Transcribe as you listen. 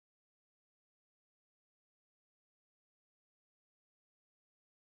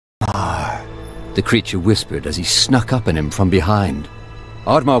The creature whispered as he snuck up on him from behind.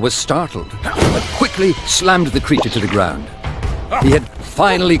 Oddmar was startled, but quickly slammed the creature to the ground. He had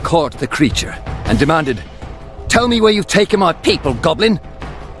finally caught the creature and demanded, "Tell me where you've taken my people, goblin."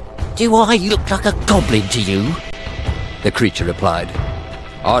 Do I look like a goblin to you? The creature replied.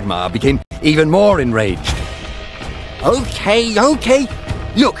 Oddmar became even more enraged. Okay.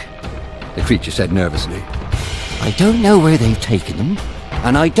 "Look," the creature said nervously. I don't know where they've taken them,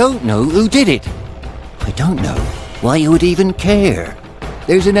 and I don't know who did it. I don't know why you would even care.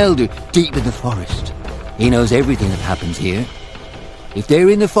 There's an elder deep in the forest. He knows everything that happens here. If they're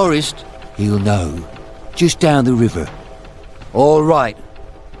in the forest, he'll know. Just down the river. "All right,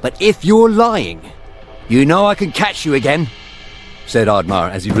 but if you're lying, you know I can catch you again," said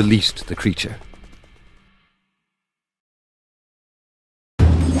Oddmar as he released the creature.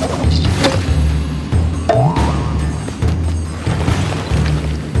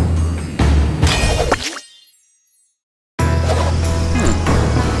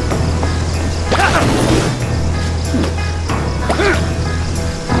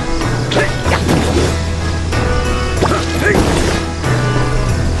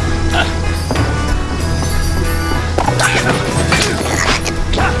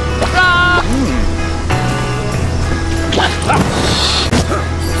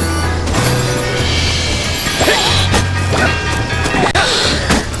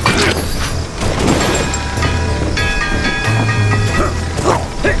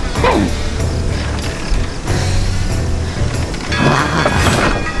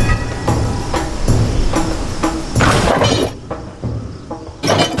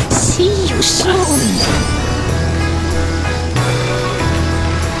 See you soon.